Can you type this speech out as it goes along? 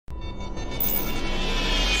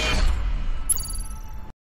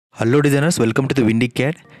Hello designers, welcome to the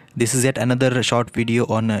VindyCAD. This is yet another short video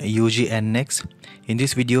on UGNX. In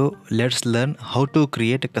this video, let's learn how to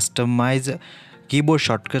create a customized keyboard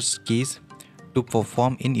shortcuts keys to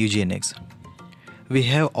perform in UGNX. We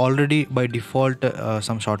have already by default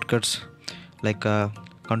some shortcuts like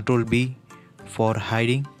Control B for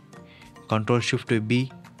hiding, Control Shift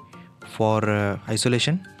B for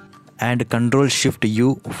isolation, and Control Shift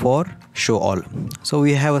U for show all. So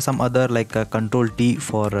we have some other like Control T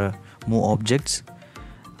for move objects.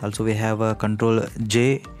 Also we have Control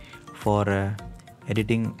J for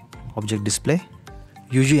editing object display.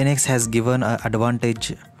 UGNX has given an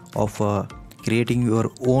advantage of creating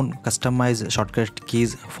your own customized shortcut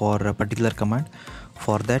keys for a particular command.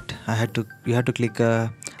 For that you have to click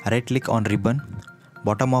right click on ribbon.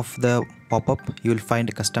 Bottom of the pop-up you will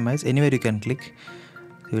find customize. Anywhere you can click,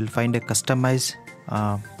 you will find a customize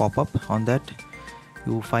pop-up. On that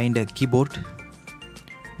you find a keyboard.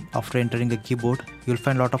 After entering a keyboard, you will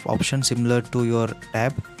find a lot of options similar to your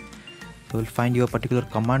tab. You will find your particular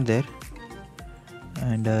command there,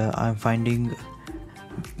 and I'm finding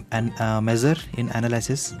an measure in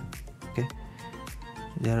analysis. Okay,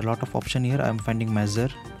 there are a lot of options here. I'm finding measure.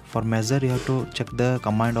 For measure you have to check the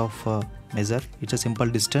command of measure. It's a simple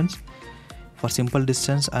distance. For simple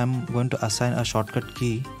distance I'm going to assign a shortcut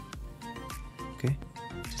key. Okay,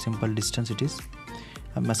 simple distance it is.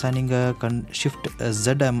 I'm assigning a Shift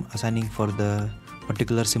Z. I'm assigning for the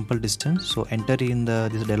particular simple distance. So enter in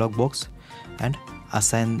this dialog box and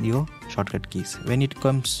assign your shortcut keys. When it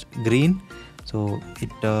comes green, so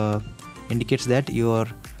it indicates that your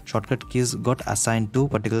shortcut keys got assigned to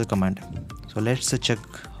particular command. So let's check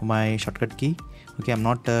my shortcut key. Okay, I'm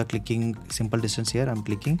not clicking simple distance here. I'm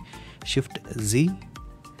clicking Shift Z.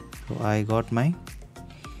 So I got my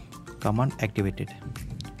command activated.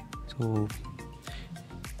 So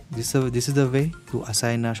this is the way to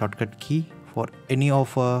assign a shortcut key for any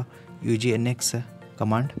of UGNX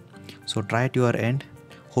command. So try at your end.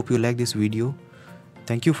 Hope you like this video.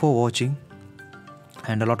 Thank you for watching.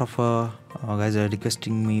 And a lot of guys are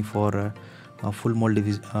requesting me for a full mold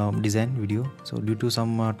design video. So due to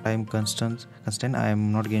some time constraint,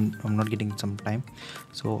 I'm not getting some time.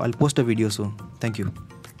 So I'll post a video soon. Thank you.